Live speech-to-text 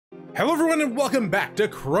Hello everyone and welcome back to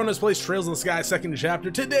Chronos Plays Trails in the Sky second chapter.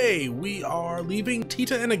 Today we are leaving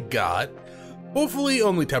Tita and Agate, hopefully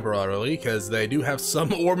only temporarily because they do have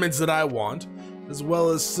some ornaments that I want, as well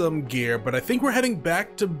as some gear, but I think we're heading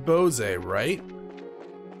back to Bose, right?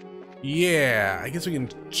 Yeah, I guess we can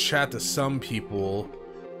chat to some people.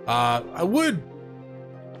 I would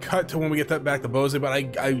cut to when we get that back to Bose, but I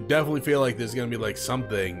definitely feel like there's gonna be like some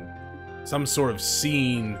sort of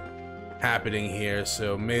scene happening here,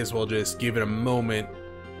 so may as well just give it a moment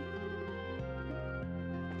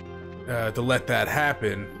to let that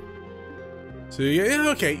happen. So yeah,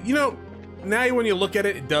 okay, you know, now when you look at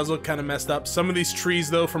it, it does look kind of messed up. Some of these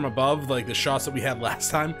trees though from above, like the shots that we had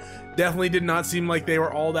last time, definitely did not seem like they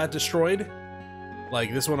were all that destroyed.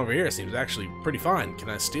 Like this one over here seems actually pretty fine.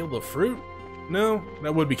 Can I steal the fruit? No,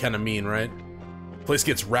 that would be kind of mean, right? Place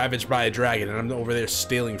gets ravaged by a dragon and I'm over there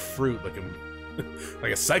stealing fruit like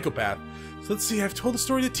a psychopath. So let's see, I've told the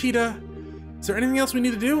story to Tita. Is there anything else we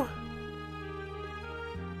need to do?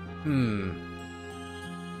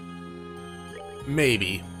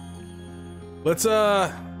 Maybe. Let's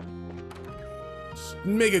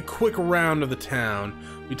make a quick round of the town.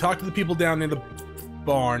 We talked to the people down near the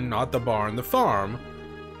barn, not the barn, the farm.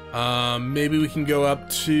 Maybe we can go up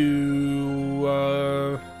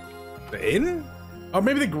to the inn? Or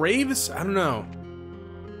maybe the graves? I don't know.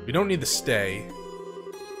 We don't need to stay.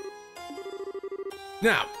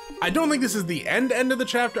 Now, I don't think this is the end of the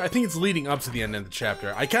chapter. I think it's leading up to the end of the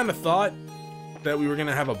chapter. I kind of thought that we were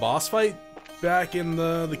gonna have a boss fight back in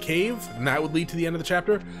the cave, and that would lead to the end of the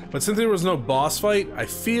chapter. But since there was no boss fight, I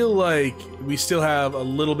feel like we still have a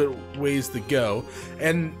little bit ways to go.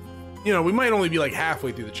 And, you know, we might only be like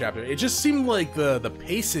halfway through the chapter. It just seemed like the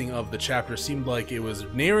pacing of the chapter seemed like it was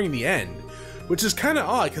nearing the end, which is kind of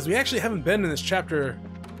odd because we actually haven't been in this chapter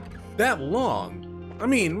that long. I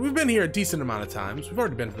mean, we've been here a decent amount of times. We've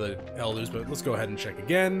already been to the elders, but let's go ahead and check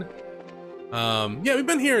again. Yeah, we've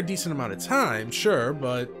been here a decent amount of time, sure,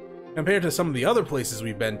 but compared to some of the other places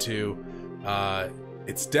we've been to,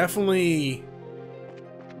 it's definitely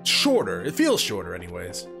shorter. It feels shorter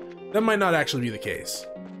anyways. That might not actually be the case.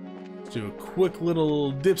 Let's do a quick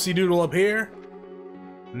little dipsy doodle up here.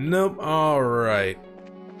 Nope, all right.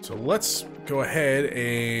 So let's go ahead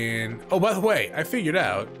and, oh, by the way, I figured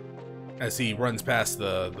out, as he runs past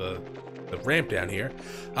the ramp down here,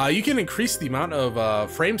 you can increase the amount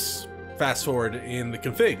of frames fast forward in the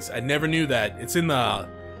configs. I never knew that. It's in the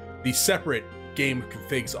separate game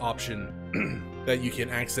configs option that you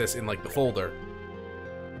can access in like the folder.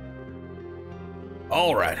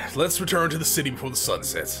 All right, let's return to the city before the sun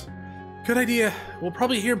sets. Good idea. We'll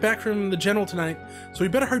probably hear back from the general tonight, so we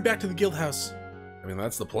better hurry back to the guild house. I mean,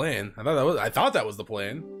 that's the plan. I thought that was the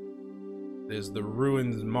plan. There's the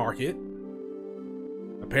ruins market.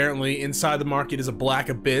 Apparently, inside the market is a black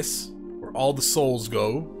abyss where all the souls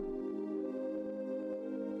go.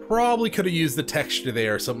 Probably could have used the texture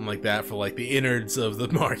there or something like that for like the innards of the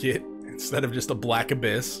market instead of just a black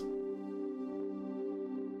abyss.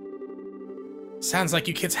 Sounds like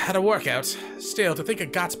you kids had a workout. Still, to think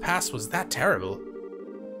Agate's past was that terrible.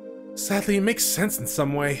 Sadly, it makes sense in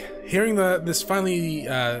some way. Hearing this finally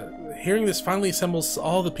assembles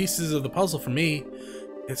all the pieces of the puzzle for me.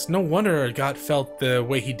 It's no wonder Agate felt the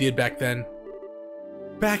way he did back then.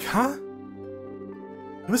 Back, huh?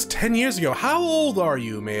 It was 10 years ago. How old are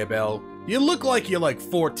you, Maybelle? You look like you're like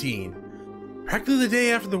 14. Practically the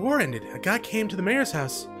day after the war ended, Agate came to the mayor's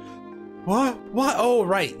house. What? What? Oh,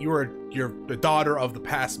 right. You're the daughter of the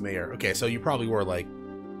past mayor. Okay, so you probably were like,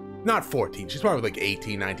 not 14. She's probably like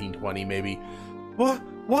 18, 19, 20 maybe. What?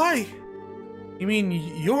 Why? You mean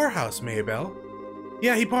your house, Maybelle?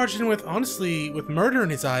 Yeah, he barged in with murder in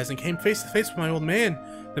his eyes and came face to face with my old man,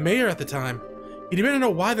 the mayor at the time. He demanded to know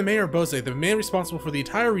why the mayor of Bose, the man responsible for the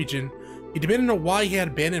entire region, he demanded to know why he had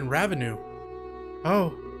abandoned Ravenu.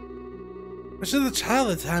 Oh. I was just a child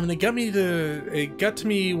at the time, and it got to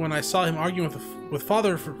me when I saw him arguing with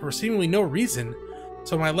father for seemingly no reason.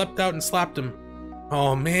 So I leapt out and slapped him.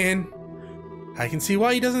 Oh man. I can see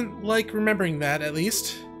why he doesn't like remembering that, at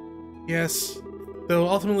least. Yes. Though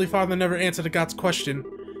ultimately father never answered Agate's question.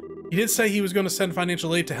 He did say he was going to send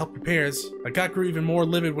financial aid to help repairs. Agate grew even more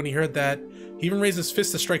livid when he heard that. He even raised his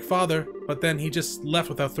fist to strike father, but then he just left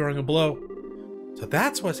without throwing a blow. So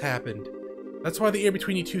that's what's happened. That's why the air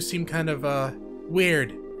between you two seemed kind of,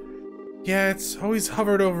 weird. Yeah, it's always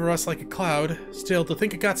hovered over us like a cloud. Still, to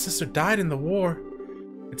think Agate's sister died in the war.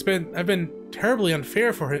 I've been terribly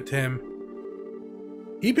unfair to him.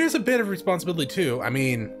 He bears a bit of responsibility too. I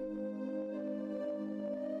mean,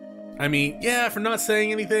 yeah, for not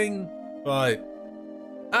saying anything, but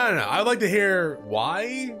I don't know. I'd like to hear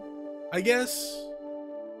why, I guess.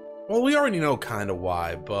 Well, we already know kind of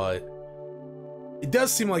why, but it does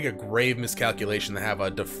seem like a grave miscalculation to have a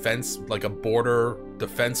defense, like a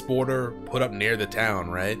defense border put up near the town,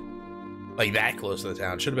 right? Like that close to the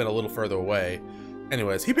town. Should have been a little further away.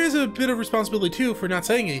 Anyways, he bears a bit of responsibility too for not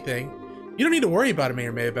saying anything. You don't need to worry about it,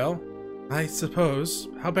 Mayor Maybell. I suppose.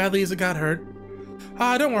 How badly has it got hurt?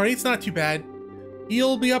 Don't worry, it's not too bad.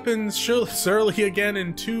 He'll be up in Surly again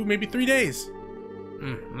in 2, maybe 3 days.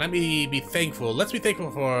 Let's be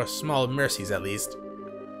thankful for small mercies at least.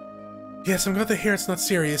 Yes, I'm glad to hear it's not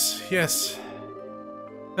serious. Yes.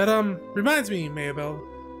 That, reminds me, Maybell.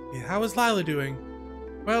 Yeah, how is Lila doing?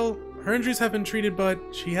 Well, her injuries have been treated, but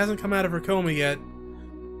she hasn't come out of her coma yet.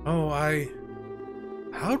 Oh,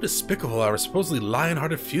 How despicable our supposedly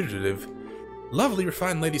lion-hearted fugitive. Lovely,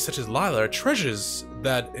 refined ladies such as Lila are treasures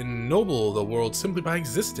that ennoble the world simply by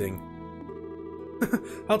existing.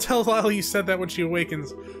 I'll tell Lila you said that when she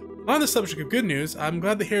awakens. On the subject of good news, I'm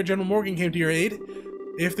glad to hear General Morgan came to your aid.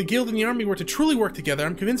 If the guild and the army were to truly work together,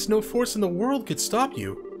 I'm convinced no force in the world could stop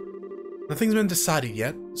you. Nothing's been decided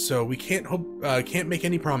yet, so we can't make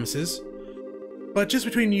any promises. But just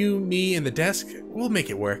between you, me, and the desk, we'll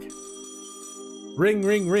make it work. Ring,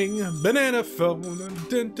 ring, ring, banana phone.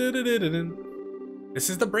 Dun, dun, dun, dun, dun, dun.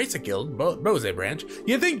 This is the Bracer Guild, Bose branch.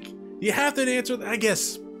 You think you have to answer? I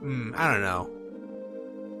guess. I don't know.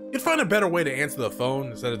 You'd find a better way to answer the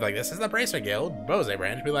phone instead of like, "This is the Bracer Guild, Bose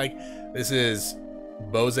branch." Be like, "This is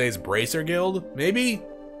Bose's Bracer Guild." Maybe.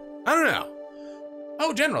 I don't know.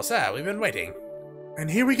 Oh, General, sir, we've been waiting.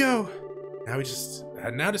 And here we go. Now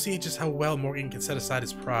to see just how well Morgan can set aside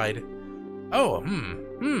his pride. Oh,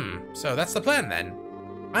 so that's the plan then.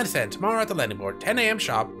 I understand. Tomorrow at the landing board, 10 a.m.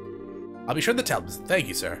 sharp. I'll be sure to tell them. Thank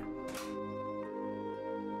you, sir.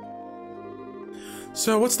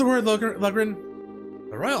 So, what's the word, Lugrin?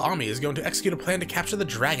 The Royal Army is going to execute a plan to capture the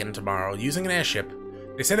dragon tomorrow using an airship.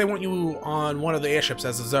 They say they want you on one of the airships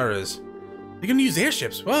as observers. They're going to use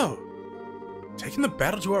airships? Whoa. Taking the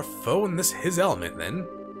battle to our foe in his element, then.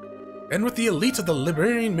 And with the elite of the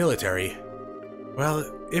Liberian military. Well,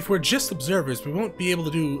 if we're just observers, we won't be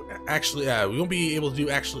able to actually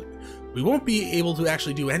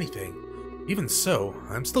do anything. Even so,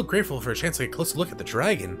 I'm still grateful for a chance to get a closer look at the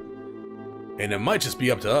dragon. And it might just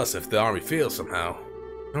be up to us if the army fails somehow.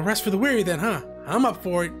 No rest for the weary then, huh? I'm up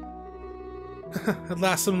for it. At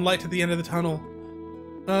last, some light at the end of the tunnel.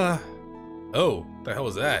 Oh, the hell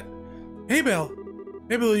was that? Hey, Bill.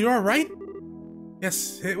 Hey, Bill, you alright?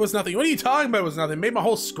 Yes, it was nothing. What are you talking about? It was nothing. It made my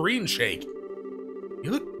whole screen shake.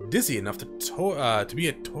 You look dizzy enough to be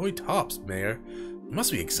at Toy Tops, Mayor. You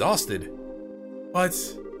must be exhausted. But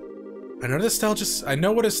I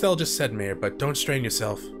know what Estelle just said, Mayor, but don't strain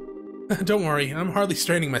yourself. Don't worry, I'm hardly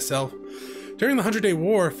straining myself. During the 100-Day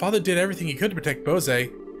War, Father did everything he could to protect Bose.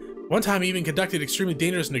 One time he even conducted extremely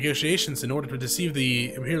dangerous negotiations in order to deceive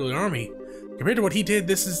the Imperial Army. Compared to what he did,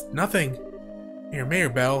 this is nothing. Here, Mayor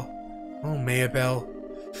Bell. Oh, Mayor Bell.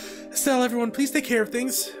 Estelle, everyone, please take care of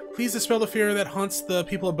things. Please dispel the fear that haunts the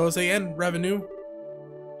people of Bose and revenue.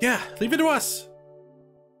 Yeah, leave it to us.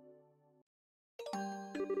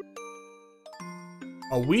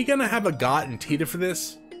 Are we gonna have Agate and Tita for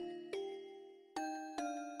this?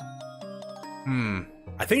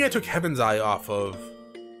 I think I took Heaven's Eye off of...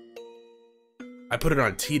 I put it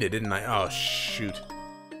on Tita, didn't I? Oh, shoot.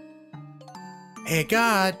 Hey,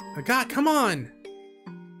 Agate, come on.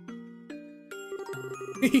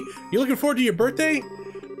 You looking forward to your birthday?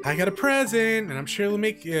 I got a present, and I'm sure it'll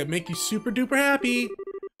make you super duper happy.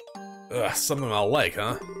 Ugh, something I'll like,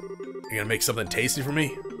 huh? You gonna make something tasty for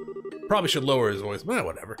me? Probably should lower his voice, but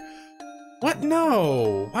whatever. What?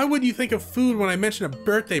 No! Why would you think of food when I mention a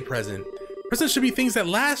birthday present? Presents should be things that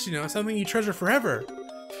last, you know, something you treasure forever.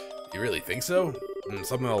 You really think so?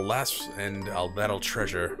 Something that'll last and that'll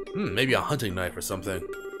treasure. Maybe a hunting knife or something.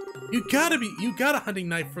 You got a hunting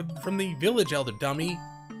knife from the village, elder dummy.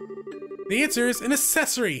 The answer is an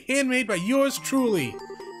accessory, handmade by yours truly.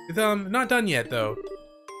 It's not done yet though.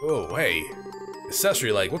 Oh, hey.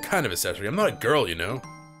 Accessory, like what kind of accessory? I'm not a girl, you know.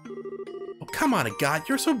 Oh, come on, Agate,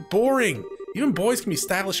 you're so boring. Even boys can be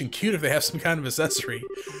stylish and cute if they have some kind of accessory.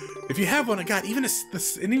 If you have one, Agate, even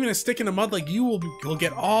a stick in the mud like you will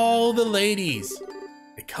get all the ladies.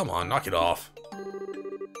 Hey, come on, knock it off.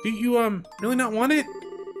 Do you really not want it?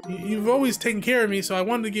 You've always taken care of me, so I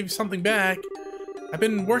wanted to give you something back. I've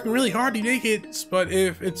been working really hard to make it, but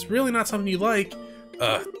if it's really not something you like,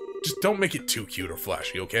 just don't make it too cute or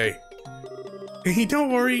flashy, okay? Hey,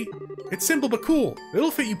 don't worry. It's simple but cool.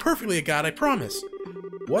 It'll fit you perfectly, Agate, I promise.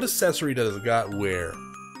 What accessory does Agate wear?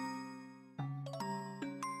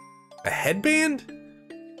 A headband?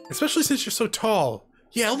 Especially since you're so tall.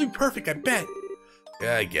 Yeah, it'll be perfect, I bet.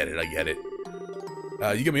 Yeah, I get it, I get it.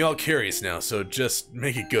 You get me all curious now, so just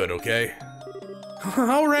make it good, okay?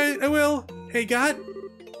 Alright, I will. Hey, God?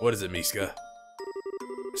 What is it, Miska?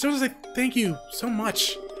 I just want to say thank you so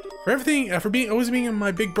much for everything, for always being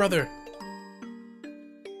my big brother.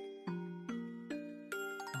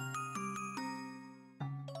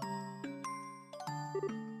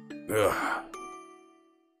 Ugh.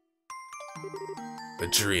 A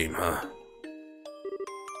dream, huh?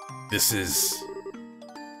 This is...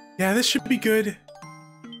 Yeah, this should be good.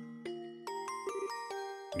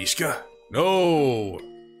 Mishka? No!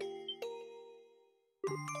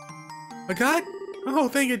 Agate? Oh,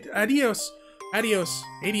 thank you. Adios. Adios.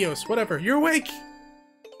 Adios. Whatever. You're awake!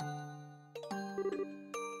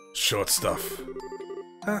 Short stuff.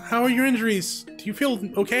 How are your injuries? Do you feel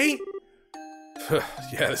okay?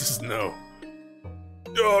 Yeah, this is no.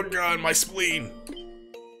 Oh god, my spleen!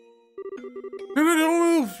 No,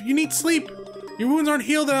 don't move! You need sleep! Your wounds aren't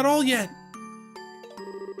healed at all yet!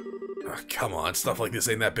 Oh, come on, stuff like this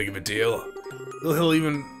ain't that big of a deal.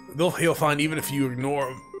 They'll heal fine even if you ignore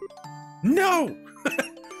them. No!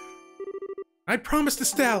 I promised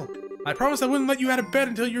Estelle! I promised I wouldn't let you out of bed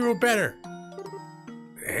until you were better!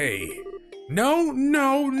 Hey. No,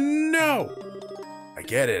 no, no! I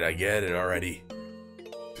get it already.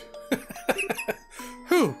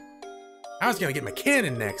 Whew! I was gonna get my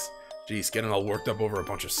cannon next. Jeez, getting all worked up over a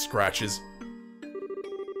bunch of scratches.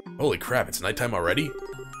 Holy crap, it's nighttime already?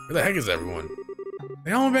 Where the heck is everyone?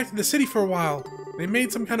 They all went back to the city for a while. They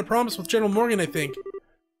made some kind of promise with General Morgan, I think.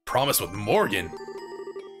 Promise with Morgan?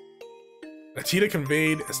 Tita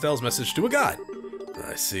conveyed Estelle's message to Agate.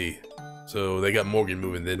 I see. So they got Morgan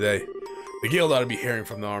moving, did they? The guild ought to be hearing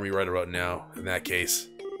from the army right about now, in that case.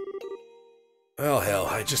 Well, hell,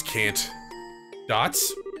 I just can't.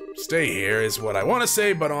 Dots? Stay here is what I want to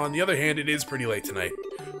say, but on the other hand, it is pretty late tonight.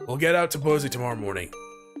 We'll get out to Boise tomorrow morning.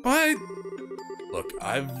 But... Look,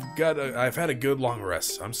 I've had a good long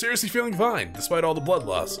rest. I'm seriously feeling fine, despite all the blood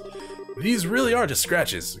loss. These really are just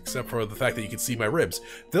scratches, except for the fact that you can see my ribs.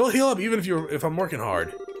 They'll heal up even if I'm working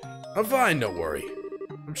hard. I'm fine, don't worry.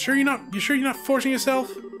 You sure you're not forcing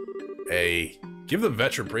yourself? Hey, give the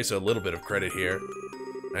veteran priest a little bit of credit here.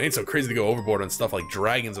 I ain't so crazy to go overboard on stuff like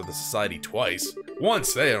dragons of the society twice.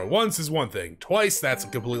 Once is one thing. Twice, that's a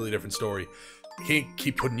completely different story. I can't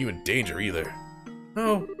keep putting you in danger either.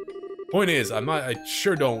 Oh. Point is, I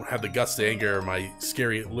sure don't have the guts to anger my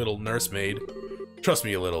scary little nursemaid. Trust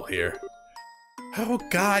me a little here. Oh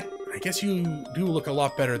god, I guess you do look a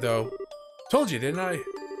lot better though. Told you, didn't I?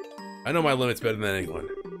 I know my limits better than anyone.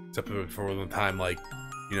 Except for the time, like,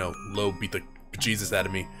 you know, Lo beat the bejesus out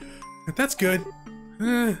of me. That's good.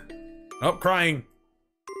 Oh, crying.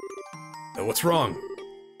 What's wrong?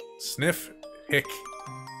 Sniff, hick.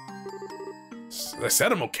 I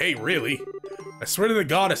said I'm okay, really. I swear to the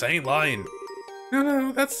goddess, I ain't lying.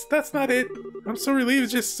 No, that's not it. I'm so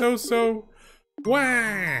relieved, it's just so...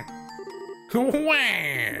 Wah!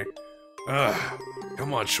 Wah! Ugh.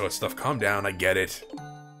 Come on, short stuff, calm down, I get it.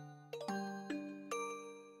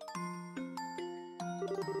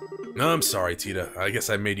 No, I'm sorry, Tita. I guess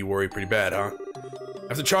I made you worry pretty bad, huh?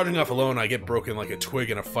 After charging off alone, I get broken like a twig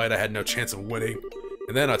in a fight I had no chance of winning.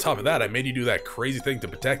 And then on top of that, I made you do that crazy thing to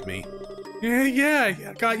protect me. Yeah,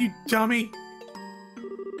 I got you, dummy.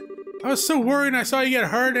 I was so worried I saw you get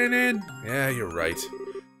hurt and then... Yeah, you're right.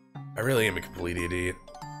 I really am a complete idiot.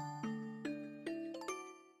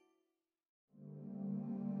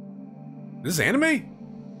 This is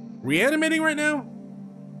anime? Reanimating right now?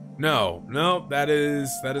 No, that is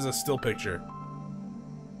a still picture.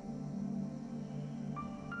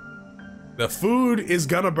 The food is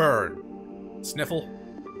gonna burn. Sniffle.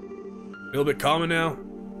 Feel a bit calmer now?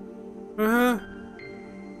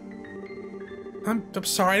 I'm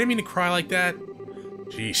sorry, I didn't mean to cry like that.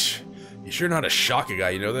 Sheesh. You sure know how to shock a guy,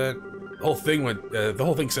 you know that? The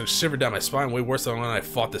whole thing sent a shiver down my spine way worse than when I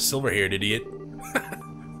fought the silver-haired idiot.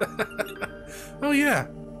 Oh yeah.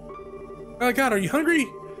 Oh god, are you hungry?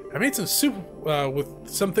 I made some soup with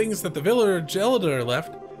some things that the village elder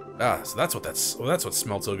left. Ah, so that's what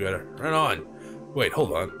smelled so good. Right on. Wait,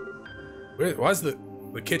 hold on. Why's the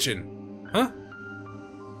kitchen? Huh?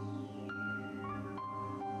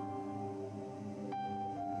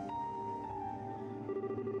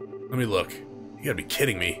 Let me look. You gotta be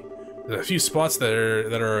kidding me. There's a few spots that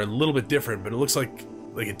are a little bit different, but it looks like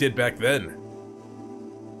it did back then.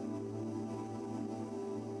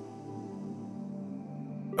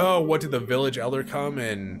 Oh, what, did the village elder come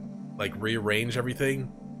and like rearrange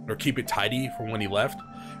everything? Or keep it tidy from when he left?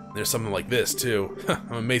 There's something like this too.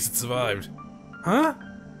 I'm amazed it survived. Huh?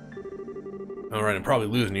 Alright, I'm probably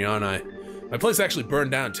losing you, aren't I? My place actually burned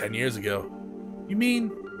down 10 years ago. You mean?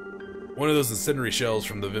 One of those incendiary shells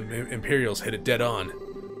from the Imperials hit it dead on.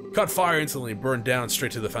 Caught fire instantly, burned down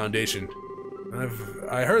straight to the foundation.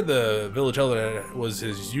 I heard the village elder was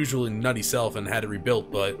his usually nutty self and had it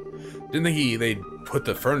rebuilt, but didn't think they'd put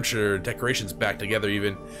the furniture and decorations back together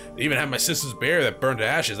even. They even had my sister's bear that burned to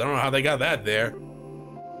ashes. I don't know how they got that there.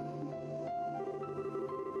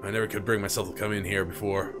 I never could bring myself to come in here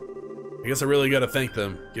before. I guess I really gotta thank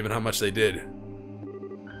them, given how much they did.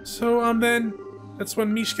 So, then, that's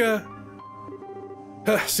when Mishka...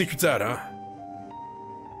 secret's out, huh?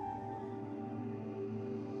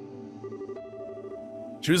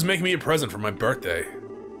 She was making me a present for my birthday.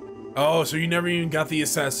 Oh, so you never even got the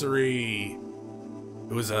accessory.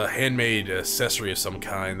 It was a handmade accessory of some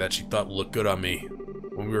kind that she thought looked good on me.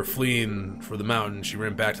 When we were fleeing for the mountain, she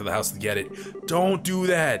ran back to the house to get it. Don't do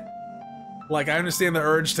that! Like, I understand the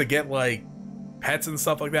urge to get, like, pets and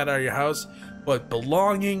stuff like that out of your house, but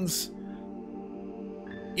belongings,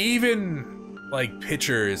 even, like,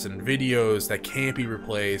 pictures and videos that can't be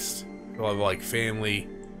replaced, of, like, family,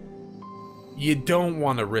 you don't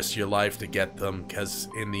want to risk your life to get them, because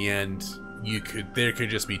in the end, there could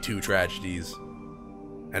just be two tragedies.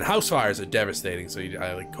 And house fires are devastating, so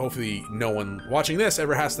like, hopefully no one watching this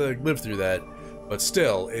ever has to live through that. But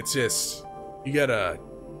still, it's just, you gotta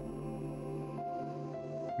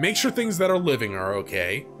make sure things that are living are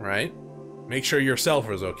okay, right? Make sure yourself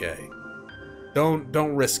is okay.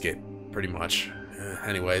 Don't risk it, pretty much.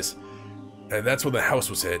 Anyways, that's when the house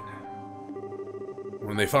was hit.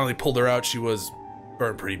 When they finally pulled her out, she was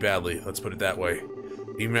burnt pretty badly, let's put it that way.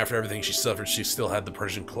 Even after everything she suffered, she still had the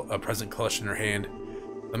present clutched in her hand.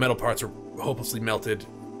 The metal parts were hopelessly melted,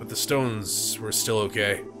 but the stones were still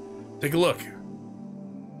okay. Take a look.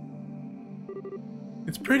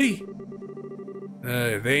 It's pretty.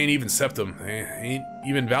 They ain't even septum. They ain't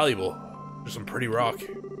even valuable. Just some pretty rock.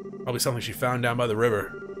 Probably something she found down by the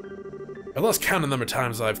river. I've lost count of the number of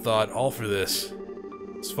times I've thought, all for this.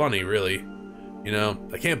 It's funny, really. You know,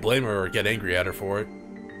 I can't blame her or get angry at her for it.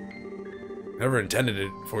 Never intended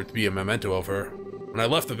for it to be a memento of her. When I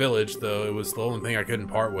left the village, though, it was the only thing I couldn't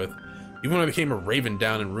part with. Even when I became a raven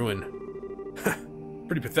down in ruin.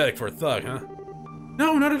 Pretty pathetic for a thug, huh?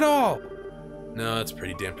 No, not at all! No, that's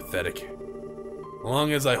pretty damn pathetic. As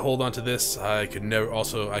long as I hold on to this, I could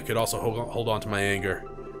also hold on to my anger.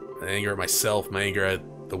 My anger at myself, my anger at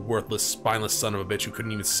the worthless, spineless son of a bitch who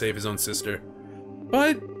couldn't even save his own sister.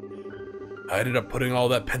 But I ended up putting all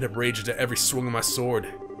that pent-up rage into every swing of my sword.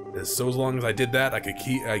 So as long as I did that, I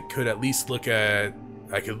could at least look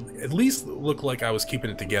like I was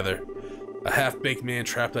keeping it together. A half-baked man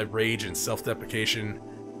trapped by rage and self-deprecation,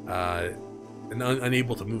 and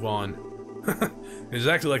unable to move on. It's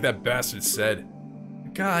exactly like that bastard said.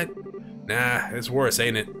 God, nah, it's worse,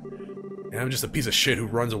 ain't it? I'm just a piece of shit who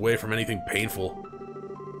runs away from anything painful.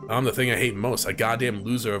 I'm the thing I hate most, a goddamn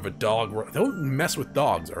loser of a dog. Don't mess with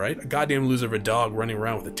dogs, alright? A goddamn loser of a dog running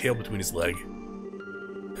around with a tail between his leg.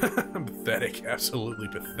 I'm pathetic, absolutely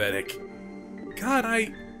pathetic. God,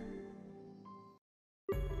 I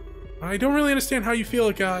don't really understand how you feel,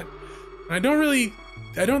 Agate. I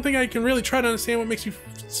don't think I can really try to understand what makes you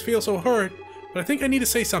feel so hurt, but I think I need to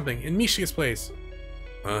say something in Mishka's place.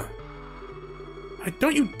 Huh?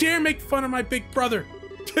 Don't you dare make fun of my big brother!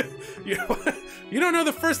 You don't know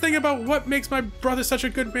the first thing about what makes my brother such a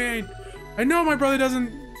good man. I know my brother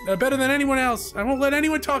doesn't better than anyone else. I won't let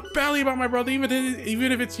anyone talk badly about my brother, even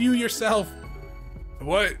if it's you yourself.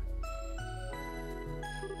 What?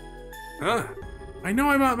 Huh? I know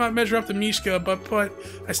I might not measure up to Mishka, but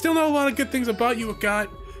I still know a lot of good things about you, Agate.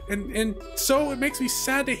 And so it makes me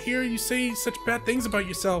sad to hear you say such bad things about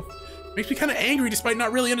yourself. It makes me kind of angry despite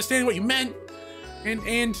not really understanding what you meant.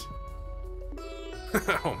 And...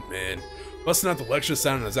 oh man. Busting out the lecture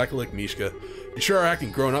sounding exactly like Mishka. You sure are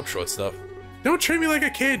acting grown up, short stuff. Don't treat me like a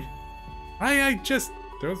kid. I was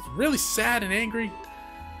really sad and angry.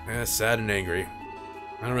 Yeah, sad and angry.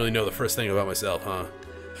 I don't really know the first thing about myself, huh?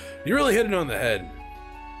 You really hit it on the head.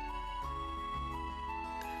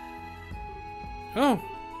 Oh,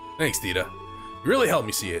 thanks, Dita. You really helped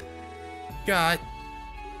me see it. God.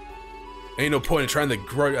 Ain't no point in trying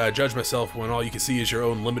to judge myself when all you can see is your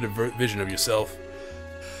own limited vision of yourself.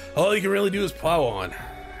 All you can really do is plow on.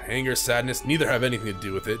 Anger, sadness, neither have anything to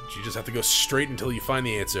do with it. You just have to go straight until you find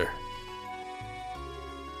the answer.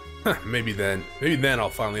 Huh, maybe then I'll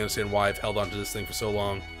finally understand why I've held on to this thing for so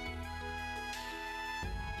long.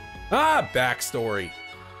 Ah, backstory.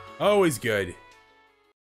 Always good.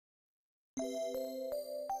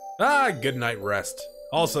 Ah, good night rest.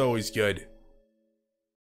 Also always good.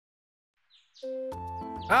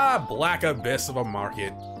 Ah, black abyss of a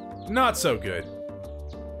market. Not so good.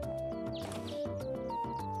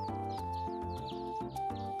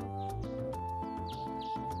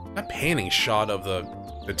 That panning shot of the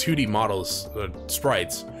 2D models,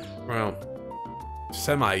 sprites, well,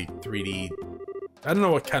 semi 3D. I don't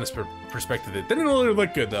know what kind of perspective it didn't really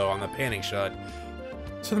look good though on the panning shot.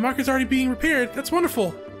 So the market's already being repaired. That's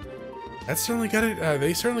wonderful. That certainly got it.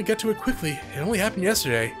 They certainly got to it quickly. It only happened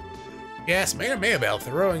yesterday. Yes, Mayor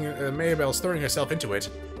Mayabel's throwing herself into it.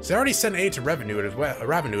 She's already sent aid to revenue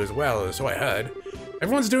as well, so I heard.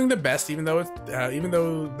 Everyone's doing their best, even though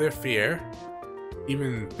they're fear.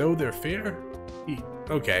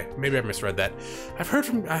 Okay, maybe I misread that. I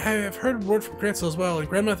have heard word from Grancel as well, and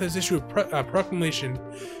Grandmother has issued a proclamation.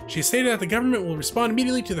 She stated that the government will respond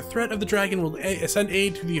immediately to the threat of the dragon and will send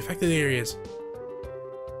aid to the affected areas.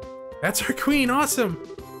 That's our queen, awesome!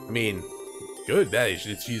 I mean, good,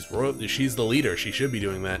 she's the leader, she should be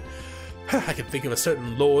doing that. I can think of a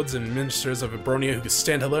certain lords and ministers of Abronia who could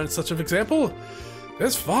stand to learn such an example. They are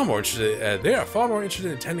far more interested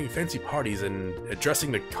in attending fancy parties and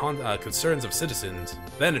addressing the concerns of citizens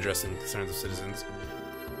than addressing the concerns of citizens.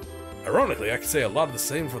 Ironically, I could say a lot of the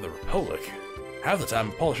same for the Republic. Half the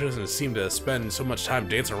time, politicians seem to spend so much time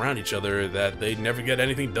dancing around each other that they never get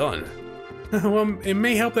anything done. Well, it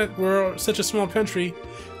may help that we're such a small country.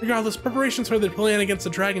 Regardless, preparations for the plan against the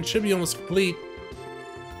dragon should be almost complete.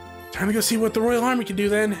 Time to go see what the Royal Army can do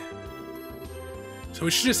then. So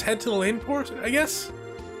we should just head to the landing port, I guess?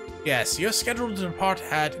 Yes, you're scheduled to depart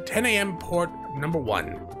at 10 AM port number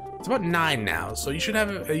 1. It's about 9 now, so you should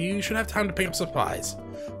have time to pick up supplies.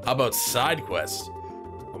 How about side quests?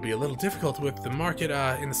 It'll be a little difficult with the market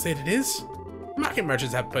in the state it is. Market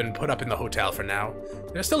merchants have been put up in the hotel for now.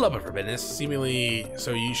 They're still open for business, seemingly,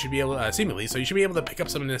 so you should be able to pick up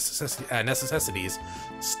some necessities.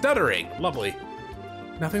 Stuttering, lovely.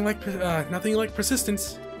 Nothing like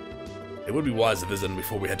persistence. It would be wise to visit them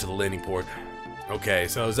before we head to the landing port. Okay,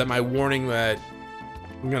 so is that my warning that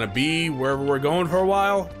I'm gonna be wherever we're going for a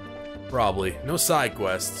while? Probably. No side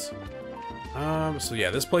quests. So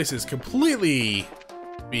yeah, this place is completely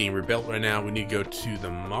being rebuilt right now. We need to go to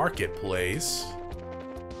the marketplace.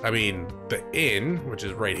 I mean, the inn, which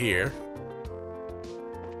is right here.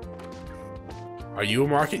 Are you a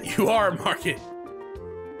market? You are a market!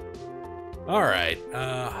 Alright,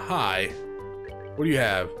 hi. What do you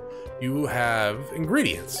have? You have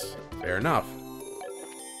ingredients. Fair enough.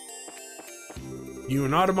 You are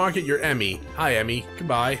not a market, you're Emmy. Hi, Emmy.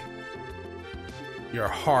 Goodbye. You're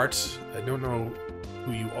a heart. I don't know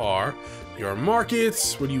who you are. Your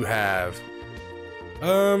markets. What do you have?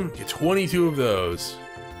 Get 22 of those.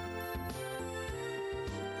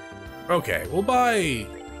 Okay, we'll buy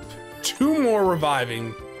 2 more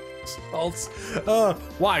reviving salts.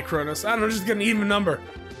 Why, Chronos? I don't know, just get an even number.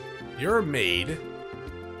 You're a maid.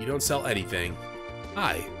 You don't sell anything.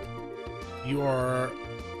 Hi. You are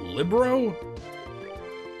Libro?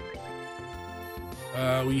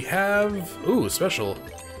 We have... Ooh, special.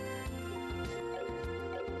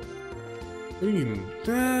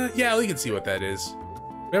 Yeah, we can see what that is.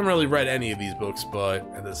 We haven't really read any of these books, but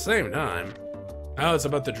at the same time... Oh, it's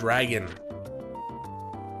about the dragon.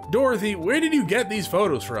 Dorothy, where did you get these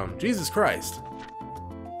photos from? Jesus Christ.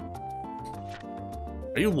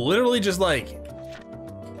 Are you literally just like...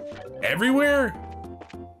 everywhere?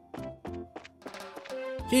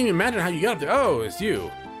 Can't even imagine how you got up there. Oh, it's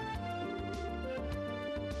you.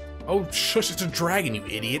 Oh, shush, it's a dragon, you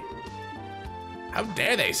idiot. How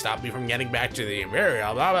dare they stop me from getting back to the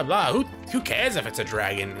Imperial, blah, blah, blah. Who cares if it's a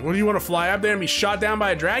dragon? What, do you want to fly up there and be shot down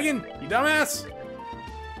by a dragon? You dumbass?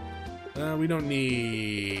 We don't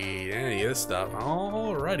need any of this stuff.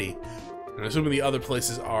 Alrighty. I'm assuming the other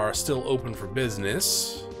places are still open for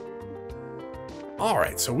business.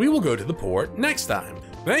 Alright, so we will go to the port next time.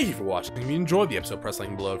 Thank you for watching. If you enjoyed the episode, press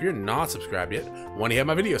like below. If you're not subscribed yet, want to hit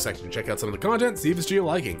my video section, check out some of the content, see if it's to your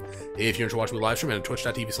liking. If you're interested in watching me live stream at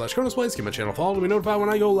twitch.tv/ChronosPlays, give my channel a follow to be notified when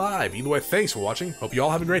I go live. Either way, thanks for watching. Hope you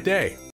all have a great day.